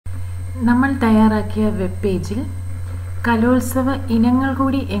നമ്മൾ തയ്യാറാക്കിയ വെബ് പേജിൽ കലോത്സവ ഇനങ്ങൾ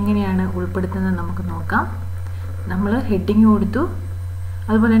കൂടി എങ്ങനെയാണ് ഉൾപ്പെടുത്തുന്നത് നമുക്ക് നോക്കാം. നമ്മൾ ഹെഡിങ് കൊടുത്തു,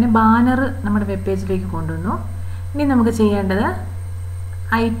 അതുപോലെ തന്നെ ബാനർ നമ്മുടെ വെബ് പേജിലേക്ക് കൊണ്ടുവന്നു. ഇനി നമുക്ക് ചെയ്യേണ്ടത്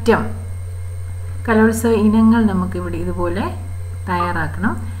ഐറ്റം, കലോത്സവ ഇനങ്ങൾ നമുക്കിവിടെ ഇതുപോലെ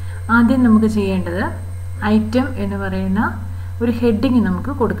തയ്യാറാക്കണം. ആദ്യം നമുക്ക് ചെയ്യേണ്ടത് ഐറ്റം എന്ന് പറയുന്ന ഒരു ഹെഡിങ്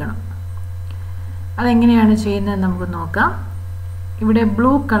നമുക്ക് കൊടുക്കണം. അതെങ്ങനെയാണ് ചെയ്യുന്നത് നമുക്ക് നോക്കാം. ഇവിടെ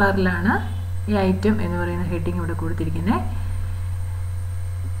ബ്ലൂ കളറിലാണ് ഈ ഐറ്റം എന്ന് പറയുന്ന ഹെഡിങ് ഇവിടെ കൊടുത്തിരിക്കുന്നത്.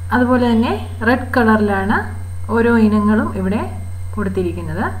 അതുപോലെ തന്നെ റെഡ് കളറിലാണ് ഓരോ ഇനങ്ങളും ഇവിടെ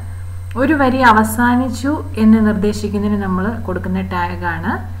കൊടുത്തിരിക്കുന്നത്. ഒരു വരി അവസാനിച്ചു എന്ന് നിർദ്ദേശിക്കുന്നതിന് നമ്മൾ കൊടുക്കുന്ന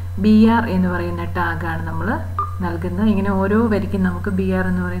ടാഗാണ് BR എന്ന് പറയുന്ന ടാഗാണ് നമ്മൾ നൽകുന്നത്. ഇങ്ങനെ ഓരോ വരിക്കും നമുക്ക് BR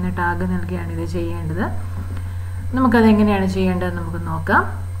എന്ന് പറയുന്ന ടാഗ് നൽകിയാണ് ഇത് ചെയ്യേണ്ടത്. നമുക്കതെങ്ങനെയാണ് ചെയ്യേണ്ടത് നമുക്ക് നോക്കാം.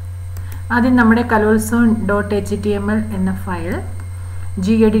 ആദ്യം നമ്മുടെ കലോത്സവം .html എന്ന ഫയൽ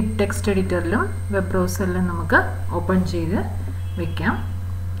gedit ടെക്സ്റ്റ് എഡിറ്ററിലും വെബ് ബ്രൗസറിലും നമുക്ക് ഓപ്പൺ ചെയ്ത് വെക്കാം.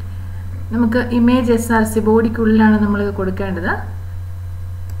 നമുക്ക് ഇമേജ് SRC ബോഡിക്കുള്ളിലാണ് നമ്മളിത് കൊടുക്കേണ്ടത്.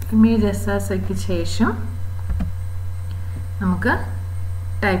 ഇമേജ് SRCക്ക് ശേഷം നമുക്ക്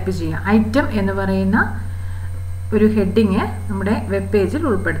ടൈപ്പ് ചെയ്യാം. ഐറ്റം എന്ന് പറയുന്ന ഒരു ഹെഡിങ് നമ്മുടെ വെബ് പേജിൽ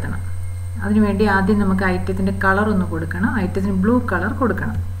ഉൾപ്പെടുത്തണം. അതിനുവേണ്ടി ആദ്യം നമുക്ക് ഐറ്റത്തിൻ്റെ കളർ ഒന്ന് കൊടുക്കണം. ഐറ്റത്തിന് ബ്ലൂ കളർ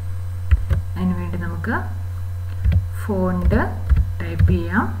കൊടുക്കണം. അതിനുവേണ്ടി നമുക്ക് ഫോണ്ട് ടൈപ്പ്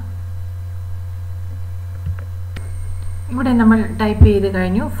ചെയ്യാം. ഇവിടെ നമ്മൾ ടൈപ്പ് ചെയ്ത്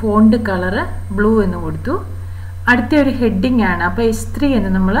കഴിഞ്ഞു. ഫോണ്ട് കളറ് ബ്ലൂ എന്ന് കൊടുത്തു. അടുത്ത ഒരു ഹെഡിങ് ആണ്, അപ്പോൾ S3 എന്ന്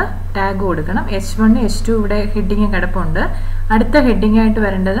നമ്മൾ ടാഗ് കൊടുക്കണം. H1 H2 ഇവിടെ ഹെഡിങ് കിടപ്പുണ്ട്. അടുത്ത ഹെഡിങ് ആയിട്ട്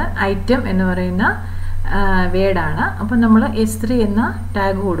വരേണ്ടത് ഐറ്റം എന്ന് പറയുന്ന വേർഡാണ്. അപ്പോൾ നമ്മൾ S3 എന്ന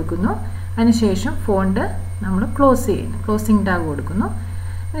ടാഗ് കൊടുക്കുന്നു. അതിനുശേഷം ഫോണ്ട് നമ്മൾ ക്ലോസ് ചെയ്യുന്നു, ക്ലോസിംഗ് ടാഗ് കൊടുക്കുന്നു.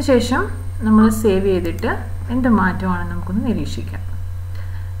 അതിനുശേഷം നമ്മൾ സേവ് ചെയ്തിട്ട് എന്ത് മാറ്റമാണ് നമുക്കൊന്ന് നിരീക്ഷിക്കാം.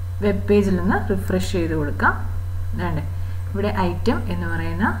 വെബ് പേജിൽ നിന്ന് റിഫ്രഷ് ചെയ്ത് കൊടുക്കാം. വേണ്ടേ, ഇവിടെ ഐറ്റം എന്ന്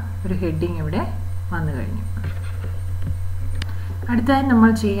പറയുന്ന ഒരു ഹെഡിങ് ഇവിടെ വന്നു കഴിഞ്ഞു. അടുത്തതായി നമ്മൾ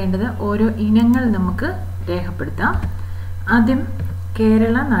ചെയ്യേണ്ടത് ഓരോ ഇനങ്ങൾ നമുക്ക് രേഖപ്പെടുത്താം. ആദ്യം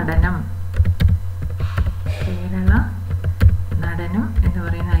കേരള നടനം എന്ന്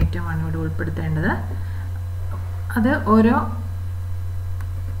പറയുന്ന ഐറ്റമാണ് ഇവിടെ ഉൾപ്പെടുത്തേണ്ടത്. അത് ഓരോ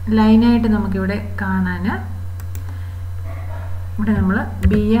ലൈനായിട്ട് നമുക്കിവിടെ കാണാൻ ഇവിടെ നമ്മൾ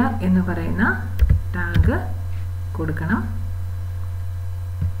BR എന്ന് പറയുന്ന ടാഗ് കൊടുക്കണം.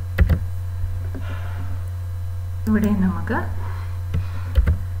 ഇവിടെ നമുക്ക്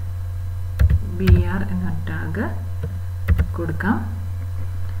BR എന്ന ടാഗ് കൊടുക്കാം.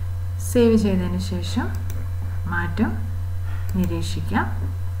 സേവ് ചെയ്തതിന് ശേഷം മാറ്റം നിരീക്ഷിക്കാം.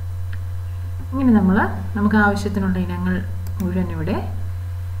 ഇങ്ങനെ നമുക്ക് ആവശ്യത്തിനുള്ള ഇനങ്ങൾ മുഴുവൻ ഇവിടെ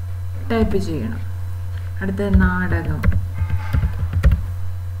ടൈപ്പ് ചെയ്യണം. അടുത്തത് നാടകം.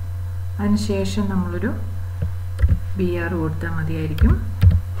 അതിനുശേഷം നമ്മളൊരു BR കൊടുത്താൽ മതിയായിരിക്കും.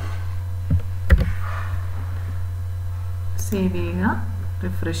 സേവ് ചെയ്യുക,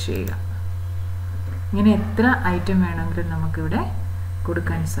 റിഫ്രഷ് ചെയ്യുക. ഇങ്ങനെ എത്ര ഐറ്റം വേണമെങ്കിലും നമുക്കിവിടെ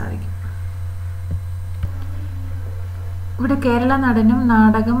കൊടുക്കാൻ സാധിക്കും. ഇവിടെ കേരള നടനം,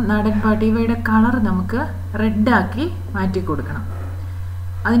 നാടകം, നാടൻ പാട്ട് ഇവയുടെ കളർ നമുക്ക് റെഡാക്കി മാറ്റി കൊടുക്കണം.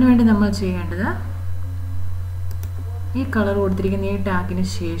 അതിനുവേണ്ടി നമ്മൾ ചെയ്യേണ്ടത് ഈ കളർ കൊടുത്തിരിക്കുന്ന ഈ ടാഗിന്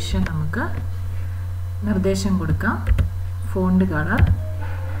ശേഷം നമുക്ക് നിർദ്ദേശം കൊടുക്കാം. ഫോണ്ട് കളർ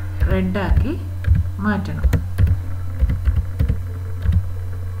റെഡാക്കി മാറ്റണം.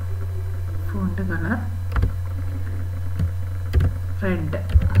 Font colour red.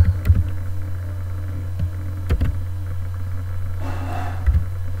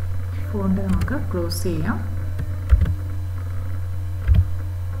 ഫോണ്ട് നമുക്ക് ക്ലോസ് ചെയ്യാം.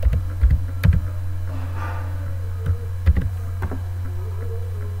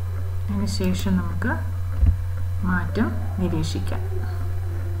 അതിനുശേഷം നമുക്ക് മാറ്റം നിരീക്ഷിക്കാം.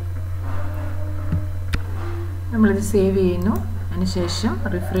 നമ്മളിത് സേവ് ചെയ്യുന്നു. അതിനുശേഷം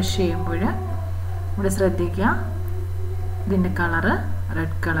റിഫ്രഷ് ചെയ്യുമ്പോൾ ഇവിടെ ശ്രദ്ധിക്കുക, ഇതിൻ്റെ കളറ്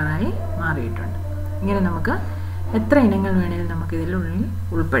റെഡ് കളറായി മാറിയിട്ടുണ്ട്. ഇങ്ങനെ നമുക്ക് എത്ര ഇനങ്ങൾ വേണമെങ്കിലും നമുക്കിതിനുള്ളിൽ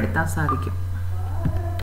ഉൾപ്പെടുത്താൻ സാധിക്കും.